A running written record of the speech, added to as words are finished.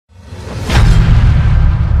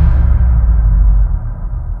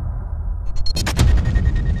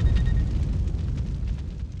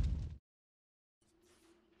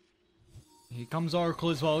comes Oracle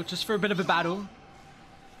as well, just for a bit of a battle.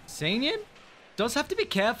 Senior does have to be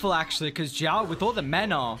careful actually, because Jiao with all the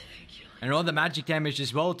mana and all the magic damage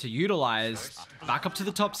as well to utilize. Back up to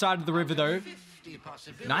the top side of the river though.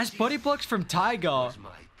 Nice body blocks from Tiger.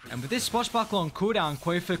 And with this swashbuckler on cooldown,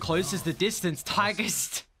 Quaver closes the distance.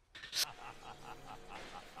 Tiger's...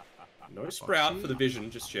 No Sprout for the vision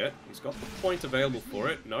just yet. He's got the point available for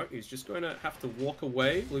it. No, he's just going to have to walk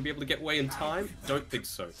away. Will he be able to get away in time? Don't think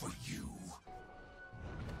so.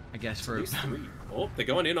 I guess for... Oh, they're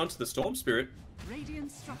going in onto the Storm Spirit. Mid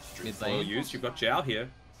Well lane. used. You've got Jiao here.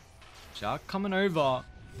 Jiao coming over.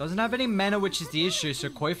 Doesn't have any mana, which is the issue. So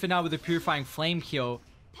Quaver now with a Purifying Flame kill.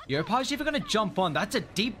 Yopaj even going to jump on. That's a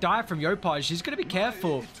deep dive from Yopaj. He's going to be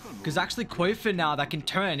careful. Because actually Quaver now that can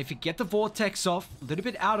turn. If you get the Vortex off, a little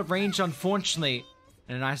bit out of range unfortunately.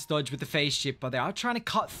 And a nice dodge with the phase shift. But they are trying to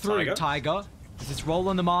cut through Tiger. As its role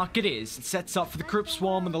on the mark it is. It sets up for the Crypt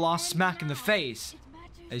Swarm and the last smack in the face.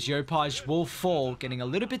 As Yopaj will fall. Getting a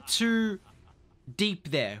little bit too deep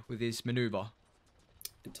there with his maneuver.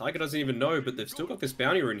 And Tiger doesn't even know, but they've still got this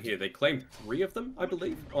bounty rune here. They claimed 3 of them, I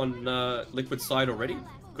believe, on Liquid's side already.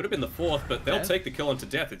 Could have been the 4th, but they'll take the kill onto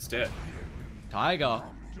death instead. Tiger.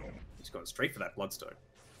 He's going straight for that Bloodstone.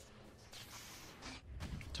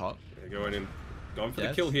 Top. They're going in. Going for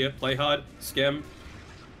the kill here. Play hard. Scam.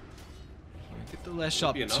 Get the Lesh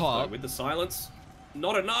up Enough, top. though, with the silence.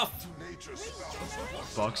 Not enough.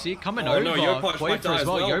 Boxy coming over. No, Yopaj might die as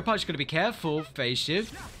well. well. Yopaj's going to be careful. Phase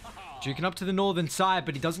shift. Duking up to the northern side,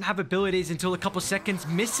 but he doesn't have abilities until a couple seconds.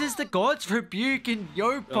 Misses the God's Rebuke and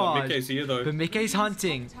Yopaj. Oh, Mickey's here though. But Mickey's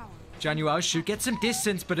hunting. Januel should get some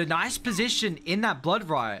distance, but a nice position in that Blood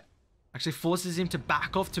Riot. Actually forces him to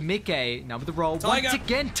back off to Mickey. Now with the roll. Tiger. Once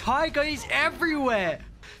again, Tiger is everywhere.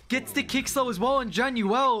 Gets the kick slow as well on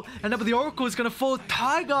Januel. And now with the Oracle is going to fall.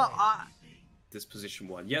 Tiger. This position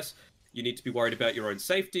 1. Yes, you need to be worried about your own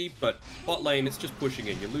safety, but bot lane, it's just pushing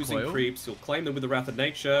in. You're losing creeps. You'll claim them with the Wrath of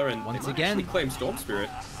Nature, and once they again, actually claim Storm Spirit.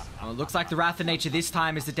 Well, it looks like the Wrath of Nature this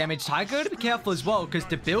time is the damage. Tiger got to be careful as well, because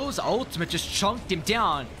Debil's ultimate just chunked him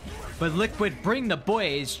down. But Liquid bring the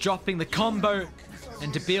boys, dropping the combo,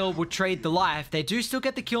 and Debil will trade the life. They do still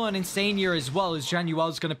get the kill on Insania as well, as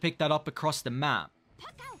Januel's going to pick that up across the map.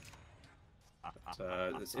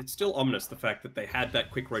 It's still ominous, the fact that they had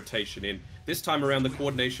that quick rotation in. This time around, the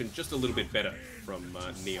coordination just a little bit better from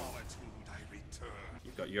Neon.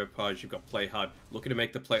 You've got Yopaj, you've got Play Hard, looking to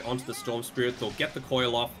make the play onto the Storm Spirit. They'll get the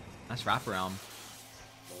coil off. Nice wraparound.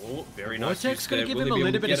 Oh, very nice. Vortex going to give him a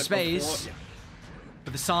little bit of space. Yeah.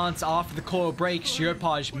 But the silence after the coil breaks,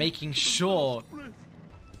 Yopaj making sure.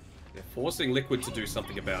 They're forcing Liquid to do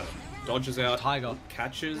something about it. Dodges out. Tiger.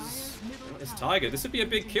 Catches. It's Tiger. This would be a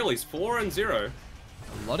big kill. He's 4-0.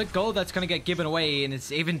 A lot of gold that's going to get given away, and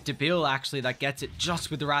it's even Debil actually that gets it just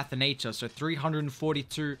with the Wrath of Nature. So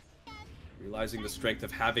 342. Realizing the strength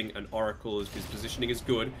of having an Oracle as his positioning is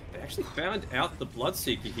good. They actually found out the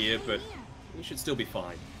Bloodseeker here, but he should still be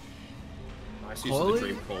fine. Nice use of the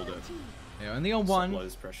Dream Holder. They're only on one.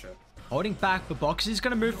 Blows pressure. Holding back, but Boxy's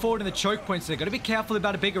going to move forward in the choke point, so they're going to be careful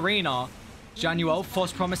about a big arena. Januel,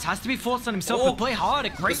 False Promise, has to be forced on himself, but play hard. A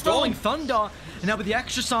great rolling thunder. And now with the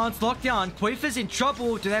extra silence locked down, Quaver's in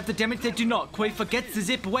trouble. Do they have the damage? They do not. Quaver gets the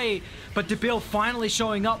zip away, but Debil finally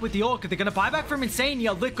showing up with the Orca. They're going to buy back from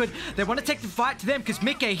Insania. Liquid, they want to take the fight to them because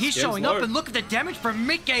Mickey, he's showing up, and look at the damage from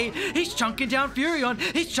Mickey. He's chunking down Furion.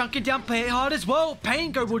 He's chunking down Play Hard as well.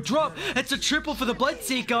 Pango will drop. It's a triple for the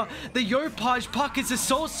Bloodseeker. The Yopaj puck is a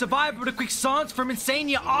sole survivor, but a quick silence from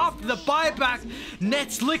Insania after the buyback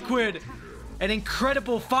nets Liquid. An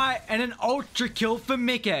incredible fight and an ultra kill for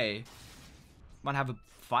Mickey. Might have a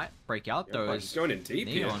fight break out though. He's going in deep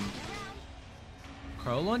here.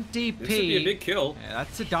 Kroll on DP. This would be a big kill. Yeah,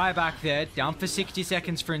 that's a die back there. Down for 60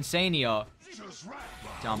 seconds for Insania.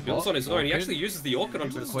 Down Bill's on his own. He actually uses the Orchid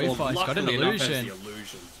onto the Storm. He's got an illusion. The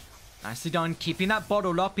illusion. Nicely done. Keeping that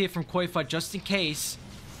bottled up here from Koifa just in case.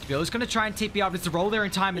 Bill's going to try and TP up. It's a roll there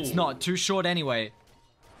in time. It's not. Too short anyway.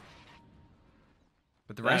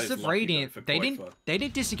 But the rest of Radiant, they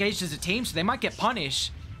didn't disengage as a team, so they might get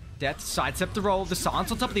punished. Death sidestep the roll, the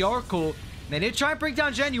silence on top of the Oracle. They need to try and bring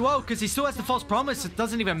down Januel because he still has the False Promise. It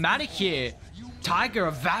doesn't even matter here. Tiger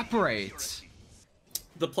evaporates.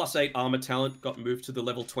 The +8 armor talent got moved to the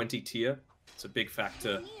level 20 tier. It's a big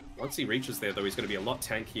factor. Once he reaches there, though, he's going to be a lot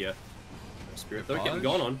tankier. Spirit, though, getting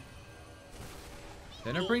gone on.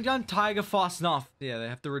 They don't bring down Tiger fast enough. Yeah, they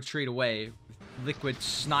have to retreat away. Liquid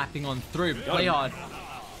sniping on through. Play Hard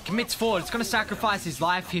commits forward. It's going to sacrifice his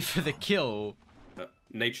life here for the kill.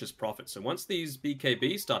 Nature's prophet. So once these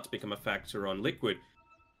BKB start to become a factor on Liquid,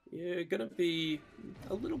 You're gonna be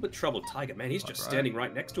a little bit troubled. Tiger, man, he's just standing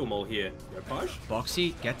right next to him all here. Yopaj?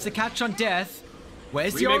 Boxy gets the catch on Death.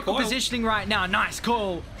 Where's the Remake Oracle coil. positioning right now? Nice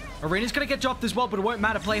call. Arena's going to get dropped as well, but it won't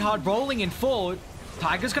matter. Play hard, rolling in forward.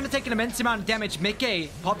 Tiger's going to take an immense amount of damage. Mickey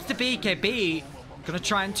pops to BKB. Going to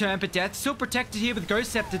try and turn, but Death still protected here with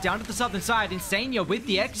Ghost Scepter down to the southern side. Insania with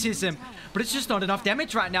the Exorcism, but it's just not enough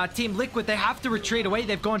damage right now. Team Liquid, they have to retreat away.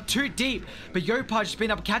 They've gone too deep, but Yopaj has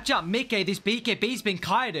been able to catch up. Mickey, this BKB's been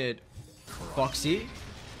kited. Boxy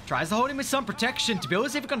tries to hold him with some protection. Dabil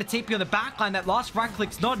is even going to TP on the backline. That last right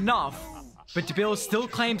click's not enough. But Dabil still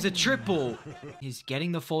claims a triple. He's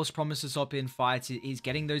getting the false promises up in fights. He's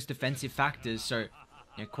getting those defensive factors. So,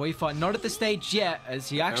 yeah, Koifa not at the stage yet, as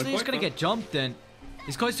he actually is going to get jumped in.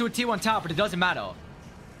 He's close to a tier 1 tower, but it doesn't matter.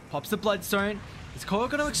 Pops the Bloodstone. Is coil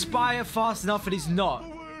going to expire fast enough? It is not.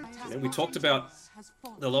 And we talked about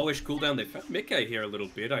the lowish cooldown. They found Mickey here a little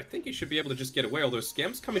bit. I think he should be able to just get away, although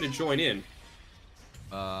Scam's coming to join in.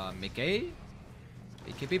 Mickey?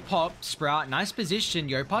 BKB pop, Sprout, nice position.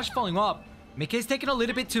 Yopaj following up. Mickey's taking a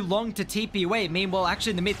little bit too long to TP away. Meanwhile, actually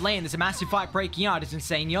in the mid lane, there's a massive fight breaking out. It's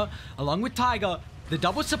Insania, along with Tiger. The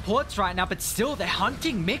double supports right now, but still, they're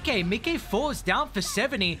hunting Mickey. Mickey falls down for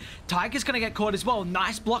 70. Tiger's going to get caught as well.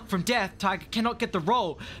 Nice block from Death. Tiger cannot get the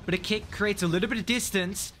roll, but a kick creates a little bit of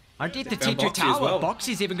distance. Underneath the T2 tower,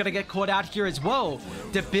 Boxy's even going to get caught out here as well.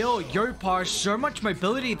 Dabil, Yopaj, so much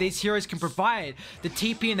mobility these heroes can provide. The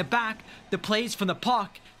TP in the back, the plays from the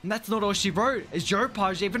puck. And that's not all she wrote, as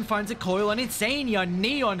Yopaj even finds a coil on Insania.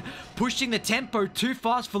 Neon pushing the tempo too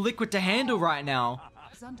fast for Liquid to handle right now.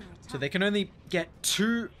 So they can only get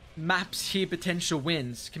 2 maps here potential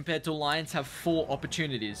wins, compared to Alliance have 4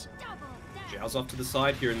 opportunities. Zhao's off to the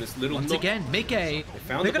side here in this little Once nook. again, Mickey,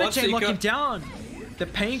 They're they're going to chain lock him down. The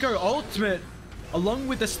Pango ultimate, along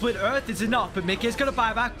with the split earth, is enough, but Mickey's going to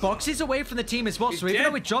buy back. Boxy's away from the team as well, so even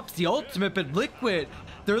though it drops the ultimate, but Liquid,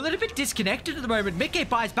 they're a little bit disconnected at the moment. Mickey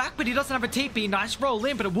buys back, but he doesn't have a TP. Nice roll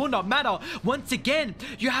in, but it will not matter. Once again,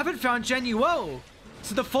 you haven't found Januel.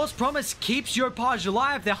 So the false promise keeps Yopaj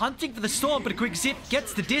alive. They're hunting for the storm, but a quick zip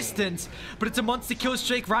gets the distance. But it's a monster kill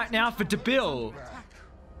streak right now for Dabil.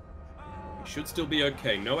 He should still be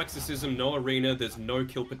okay. No exorcism, no arena. There's no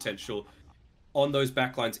kill potential on those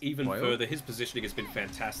backlines even further. His positioning has been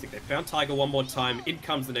fantastic. They found Tiger one more time. In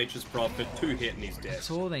comes the Nature's Prophet. 2 hit and he's dead. That's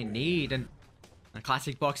all they need. And a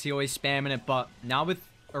classic Boxy always spamming it, but now with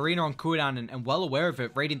Arena on cooldown and well aware of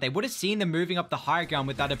it, Radiant, they would have seen them moving up the high ground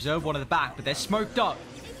with that Observe one at the back, but they're smoked up.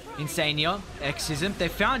 Insania, Exism, they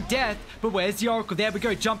found Death, but where's the Oracle? There we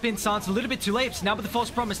go, jump in, Sans, a little bit too late, so now with the false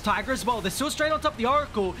promise, Tiger as well, they're still straight on top of the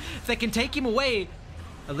Oracle. If they can take him away,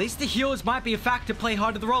 at least the healers might be a factor. Play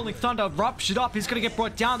hard to the Rolling Thunder, ruptured up, he's going to get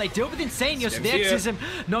brought down. They deal with Insania, so the Exism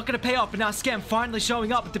not going to pay off, but now Scam finally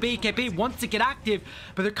showing up with the BKB, wants to get active,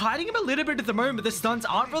 but they're kiting him a little bit at the moment. The stuns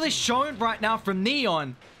aren't really shown right now from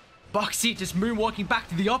Neon. Boxy just moonwalking back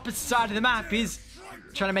to the opposite side of the map, is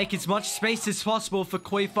trying to make as much space as possible for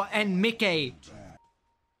Koifa and Mickey.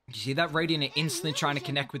 You see that Radiant instantly trying to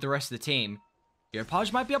connect with the rest of the team.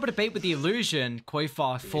 Yopaj might be able to bait with the illusion.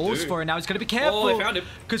 Koifa falls for it. Now he's got to be careful. Oh, they found him.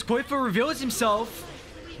 Because Koifa reveals himself.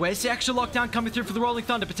 Where's the extra lockdown coming through for the Rolling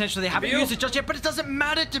Thunder? Potentially, they haven't used it just yet, but it doesn't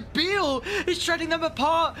matter. Dabil is shredding them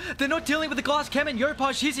apart. They're not dealing with the glass cannon.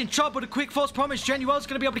 Yopaj, he's in trouble. A quick false promise. Januel's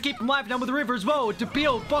going to be able to keep him alive now with the river as well.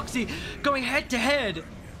 Dabil, Boxy going head to head.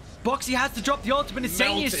 Boxy has to drop the ultimate.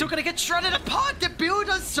 Insania is still going to get shredded apart. Dabil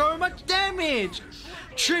does so much damage.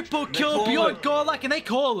 Triple kill beyond godlike, and they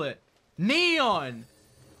call it. Neon.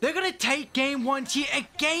 They're going to take game 1 here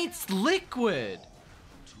against Liquid.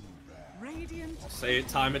 I'll say it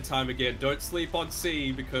time and time again. Don't sleep on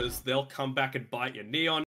C because they'll come back and bite you.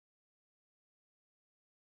 Neon.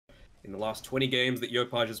 In the last 20 games that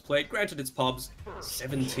Yopaj has played, granted it's pubs,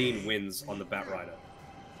 17 wins on the Batrider.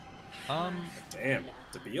 Damn,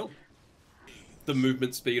 Dabil. The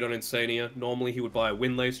movement speed on Insania. Normally he would buy a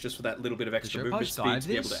win lace just for that little bit of extra movement speed to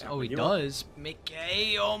be able to. Oh, he does.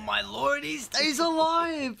 Mickey, oh my lord, he stays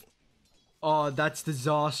alive. Oh, that's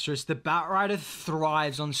disastrous. The Batrider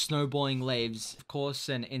thrives on snowballing waves. Of course,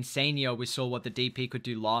 and Insania, we saw what the DP could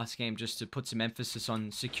do last game just to put some emphasis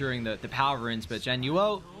on securing the power runes. But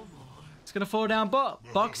Januel, it's going to fall down, but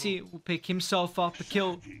Boxy will pick himself up a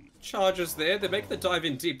kill. Charges there. They make the dive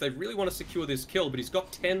in deep. They really want to secure this kill, but he's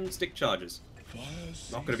got 10 stick charges.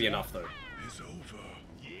 Not going to be enough, though.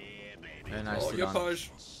 Very nicely done.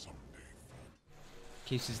 Yopaj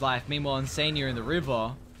Keeps his life. Meanwhile, Insania in the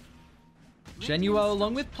river. Januel,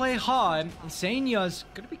 along with Play Hard, Insania's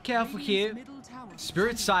got to be careful here.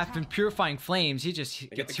 Spirit Siphon, Purifying Flames, he just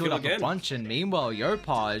gets healed up a bunch. And meanwhile,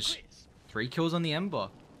 Yopaj, 3 kills on the Ember.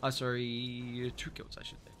 Oh, sorry, 2 kills, I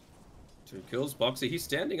should say. 2 kills, Boxy. He's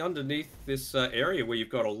standing underneath this area where you've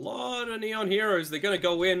got a lot of Neon heroes. They're going to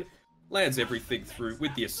go in, lands everything through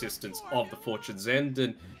with the assistance of the Fortune's End,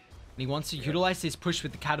 and he wants to utilize his push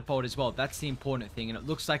with the catapult as well. That's the important thing, and it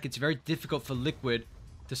looks like it's very difficult for Liquid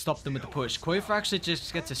to stop them with the push. Quaver actually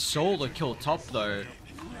just gets a solo kill top, though.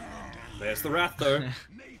 There's the Wrath, though.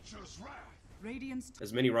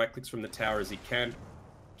 As many right clicks from the tower as he can.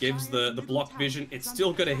 Gives the block vision. It's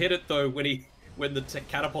still going to hit it, though, when the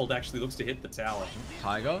catapult actually looks to hit the tower.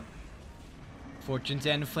 Tiger. Fortune's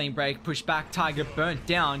End, Flame Break, push back, Tiger burnt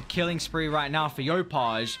down. Killing spree right now for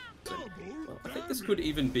Yopaj. Well, I think this could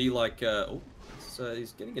even be like,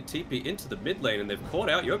 he's getting a TP into the mid lane, and they've caught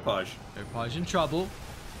out Yopaj. Yopaj in trouble.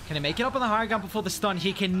 Can he make it up on the high ground before the stun?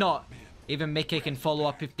 He cannot. Even Mickey can follow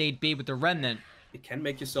up if need be with the Remnant. It can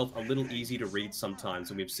make yourself a little easy to read sometimes,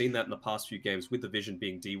 and we've seen that in the past few games with the vision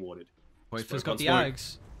being dewarded. Quaver's got the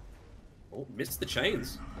Ags. Oh, missed the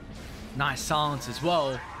chains. Nice silence as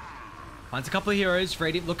well. Finds a couple of heroes.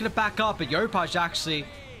 Radiant looking to back up, but Yopaj actually,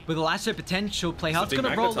 with a lasso potential, Playhard's going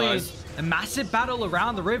to roll in. A massive battle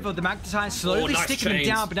around the river. The Magnetize slowly sticking him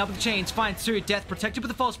down, but now with the chains, finds 2. Death protected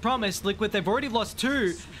with the false promise. Liquid, they've already lost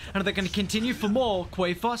 2, and they're going to continue for more.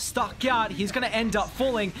 Quaver stuck out. He's going to end up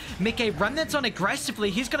falling. Mickey Remnant's on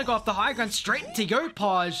aggressively. He's going to go off the high ground straight to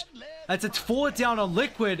Yopaj. As it's 4 down on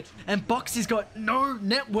Liquid, and Boxy's got no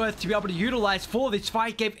net worth to be able to utilize for this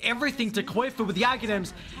fight. Gave everything to Quaver with the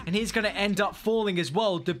Aghanims, and he's going to end up falling as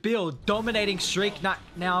well. Debil dominating streak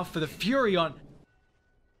now for the Furion.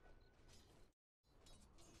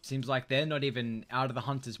 Seems like they're not even out of the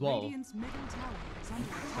hunt as well.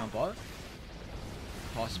 Come bot.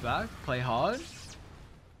 Pass back. Play hard.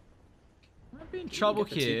 Might be in trouble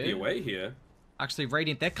here. TP away here. Actually,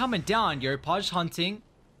 Radiant, they're coming down. Yopaj hunting.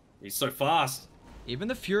 He's so fast. Even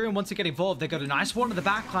the Furion wants to get involved. They got a nice one in the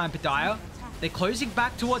backline, Pedaya. They're closing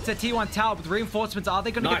back towards their T1 tower with reinforcements. Are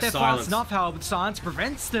they going to get there fast enough? However, the silence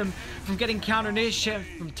prevents them from getting counter initiative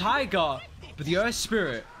from Tiger. But the Earth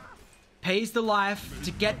Spirit pays the life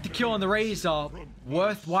to get the kill on the Razor.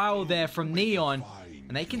 Worthwhile there from Neon.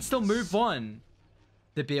 And they can still move on.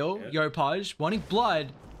 The Bill, Yopaj, wanting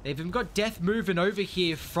blood. They've even got Death moving over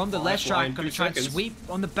here from the left side. Going to try and sweep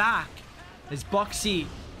on the back. As Boxy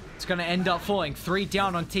is going to end up falling. 3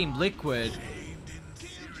 down on Team Liquid.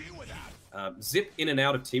 Zip in and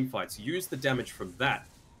out of team fights. Use the damage from that.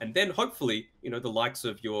 And then hopefully, you know, the likes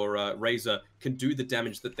of your Razor can do the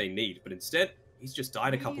damage that they need. But instead, he's just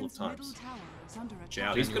died a couple of times.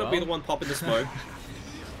 Chow, he's going to be the one popping the smoke.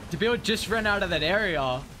 Debil just ran out of that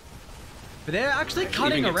area. But they're actually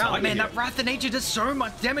cutting around. Man, that Wrath of Nature does so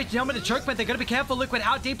much damage. Now with the choke point, they're going to be careful. Liquid,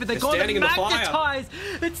 how deep are they going to magnetize?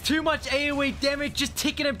 It's too much AoE damage, just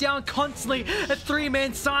ticking him down constantly. A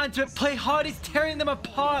 3-man silence, but Play Hard is tearing them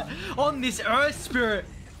apart on this Earth Spirit.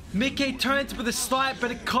 Mickey turns with a slight, but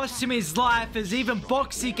it costs him his life as even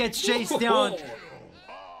Boxy gets chased down.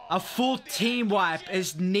 A full team wipe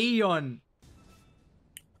as Neon.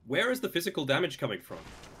 Where is the physical damage coming from?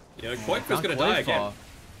 You know, Quaver's going to die again.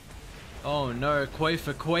 Oh no,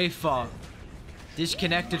 Quaver.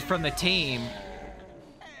 Disconnected from the team.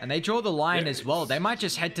 And they draw the line as well. They might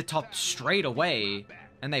just head to top straight away.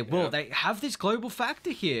 And they will. They have this global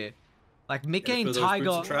factor here. Like Mickey and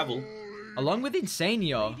Tiger. Along with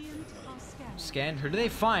Insania. Scan, who do they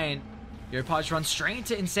find? Yopaj runs straight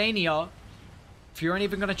into Insania. Furion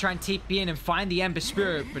even going to try and TP in and find the Ember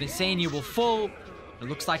Spirit. But Insania will fall. It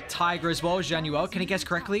looks like Tiger as well. Januel, can he guess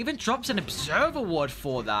correctly? Even drops an Observer Ward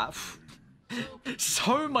for that.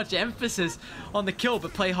 So much emphasis on the kill,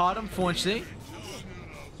 but Play Hard, unfortunately.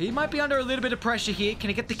 He might be under a little bit of pressure here. Can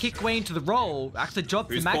he get the kick away into the roll? Actually dropped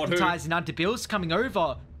the Magnetize, and now Debil's coming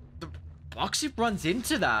over. The Boxy runs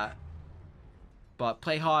into that. But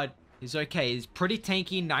Play Hard is okay. He's pretty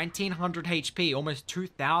tanky, 1900 HP, almost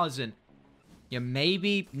 2000. Yeah,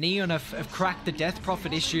 maybe Neon have cracked the Death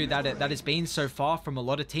Prophet issue that has been so far from a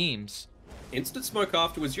lot of teams. Instant smoke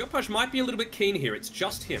afterwards. Yopaj might be a little bit keen here. It's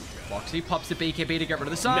just him. Boxy pops the BKB to get rid of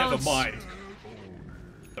the silence. Never mind.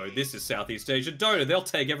 So this is Southeast Asia Dota. They'll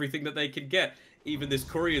take everything that they can get. Even this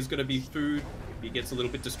courier is going to be food. He gets a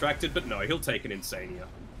little bit distracted, but no, he'll take an Insania.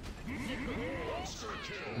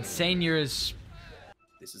 Insania is...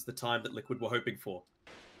 This is the time that Liquid were hoping for.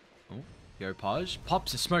 Oh, Yopaj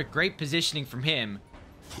pops a smoke. Great positioning from him.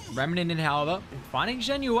 Remnant in, however, finding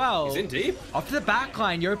Januel. He's in deep. Off to the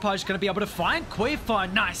backline, Yopaj is going to be able to find Quaver.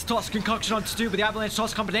 Nice toss concoction on Stu with the avalanche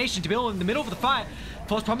toss combination to build in the middle of the fight.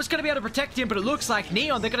 False Promise going to be able to protect him, but it looks like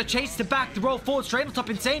Neon, they're going to chase him back to roll forward straight on top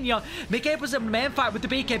Insania. Mickey was a man fight with the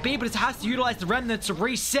BKB, but it has to utilize the remnants to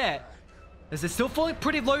reset. As they're still falling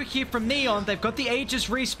pretty low here from Neon. They've got the Aegis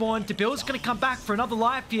respawn. DeBill's going to come back for another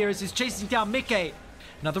life here as he's chasing down Mickey.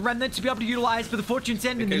 Another remnant to be able to utilize, but the Fortune's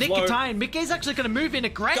End in the nick of time. Mickey's actually going to move in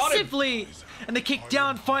aggressively. And the kick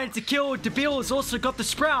down finds the kill. DeBill has also got the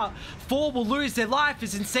Sprout. 4 will lose their life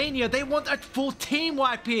as Insania. They want a full team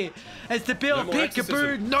wipe here. As DeBill,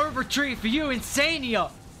 peekaboo, no retreat for you,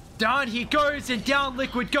 Insania. Down he goes and down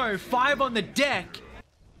Liquid go. 5 on the deck.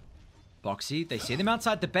 Boxy, they see them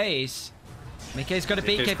outside the base. Mickey's got a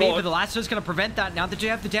BKB, but the Lasso's going to prevent that. Now that you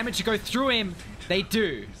have the damage to go through him, they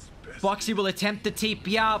do. Boxy will attempt to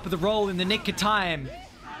TP out with a roll in the nick of time.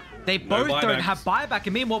 They both don't have buyback.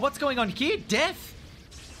 And meanwhile, what's going on here? Death?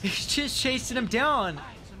 He's just chasing him down.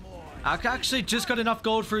 Ak actually just got enough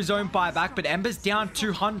gold for his own buyback, but Ember's down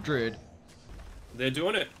 200. They're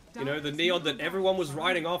doing it. You know, the Neon that everyone was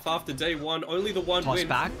writing off after day one, only the one Toss win.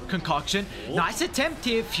 back, Concoction. Oh. Nice attempt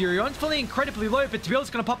here. Furion's fully incredibly low, but DeBill's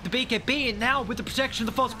going to pop the BKB, and now with the protection of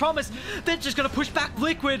the False Promise, they're just going to push back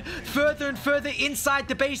Liquid. Further and further inside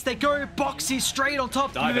the base they go. Boxy straight on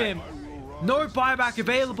top of him. No buyback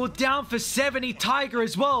available. Down for 70. Tiger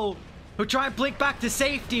as well. He'll try and blink back to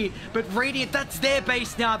safety, but Radiant, that's their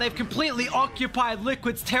base now. They've completely occupied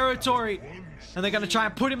Liquid's territory, and they're going to try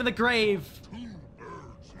and put him in the grave.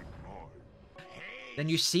 Then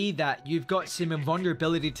you see that you've got some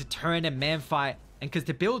invulnerability to turn and man fight, and because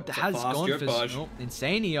the build has gone for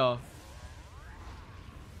Insania.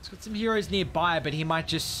 He's got some heroes nearby, but he might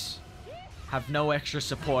just have no extra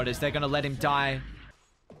support as they're going to let him die.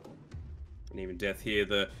 And even Death here,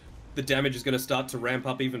 the damage is going to start to ramp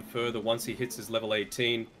up even further once he hits his level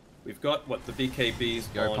 18. We've got, what, the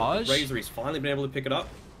BKBs on Razor. He's finally been able to pick it up.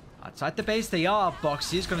 Outside the base they are.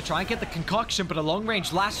 Boxy is going to try and get the Concoction, but a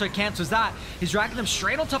long-range Lasso cancels that. He's dragging them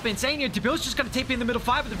straight on top of Insania. DeBill's just going to TP in the middle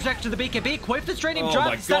 5 with the protection of the BKB. Quave's trading him drive.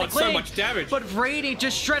 Oh my god, so much damage. But Rady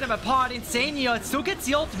just shred him apart. Insania still gets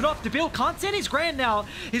the ultimate off. DeBill can't stand his grand now.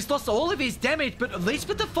 He's lost all of his damage, but at least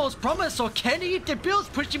with the False Promise, or Kenny, DeBill's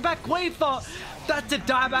pushing back Quaver. That's a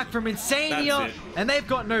dieback from Insania, and they've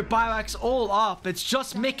got no buybacks all up. It's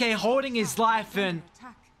just Mickey holding his life, and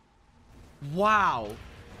wow.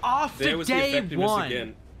 After day one.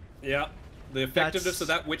 Again. Yeah, the effectiveness of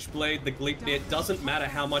that Witchblade, the Gleipnir, it doesn't matter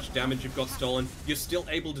how much damage you've got stolen, you're still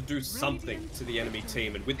able to do something to the enemy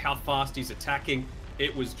team, and with how fast he's attacking,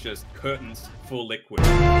 it was just curtains for Liquid.